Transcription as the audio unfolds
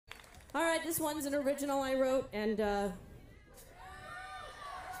All right, this one's an original I wrote, and I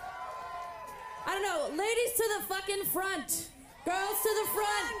don't know. Ladies to the fucking front. Girls to the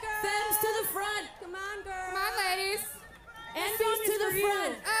front. Femmes to the front. Come on, girls. Come on, ladies. Envies to the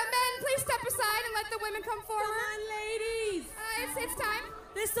front. Men, please step aside and let the women come forward. Come on, ladies. It's time.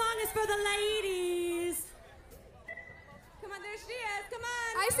 This song is for the ladies. Come on, there she is. Come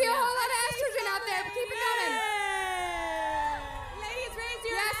on. I see a whole lot of estrogen out there, but keep it coming. Ladies, raise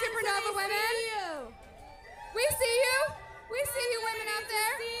your Yes, hands. Supernova women. We see you. We see you women out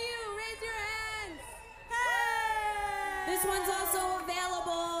there. We see you. Raise your hands. This one's also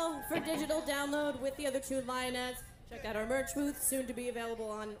available for digital download with the other two lionettes. Check out our merch booth, soon to be available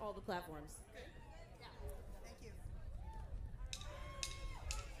on all the platforms.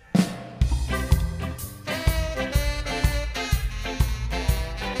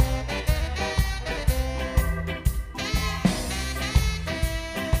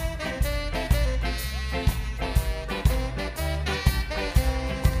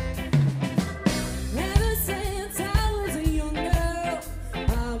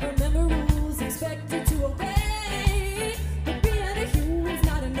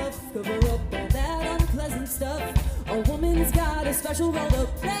 Special role to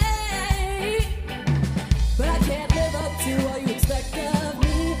play, but I can't live up to all you expect of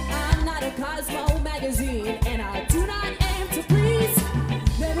me. I'm not a Cosmo magazine, and I do not aim to please.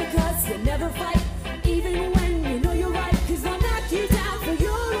 Never cuss and never fight, even when you know you're right, 'cause I'll knock you down for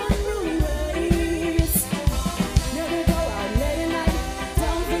your unruly ways. Never go out late at night,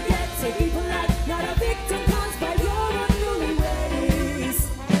 don't forget to be polite, not a victim caused by your unruly ways.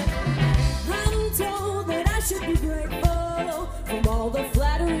 I'm told that I should be grateful from all the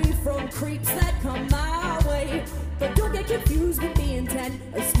flattery from creeps that come my way. But don't get confused with the intent.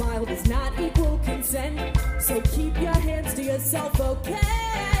 A smile does not equal consent. So keep your hands to yourself,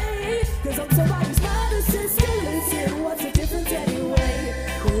 okay? 'Cause I'm somebody's mother, sister, listen, what's the difference anyway?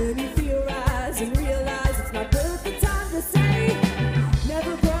 When you theorize and realize it's not worth the time to say.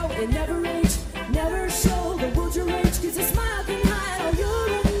 Never grow and never age, never show the world your age, 'cause a smile can hide all your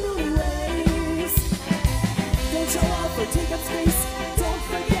unruly ways. Don't show off or take up space. Don't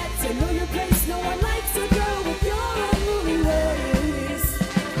forget to know your place. No one likes a girl with your unruly ways.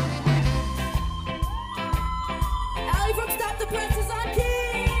 Allie from Stop the Press is on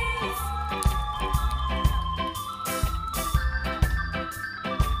keys.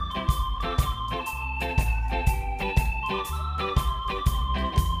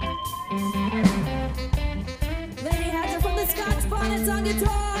 Lady Hatcher from the Scotch Bonnets on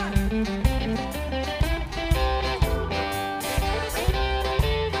guitar.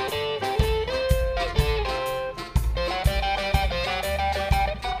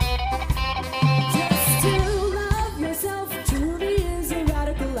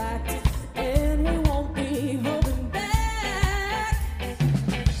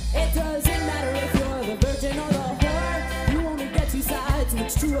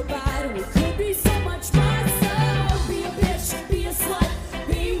 To abide, and it could be so much more. So be a bitch, be a slut,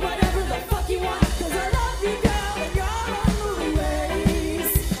 be whatever the fuck you want, 'cause I love you, girl, and your unruly ways.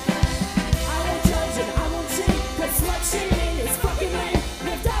 I won't judge and I won't shame, 'cause slut shaming is fucking lame.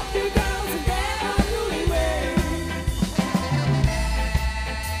 Lift up your girls and their unruly ways.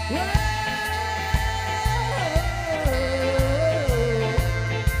 Whoa.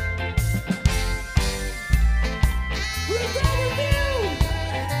 We're done with you.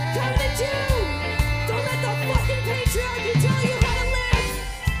 Coming at you! Don't let the fucking patriarchy tell you how to live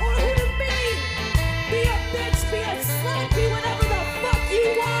or who to be! Be a bitch, be a slut, be whatever the fuck you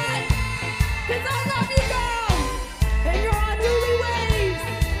want! 'Cause I love you, girl! And your unruly ways!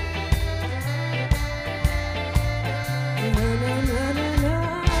 Na, na, na, na, na.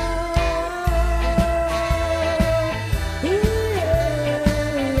 Ooh, yeah.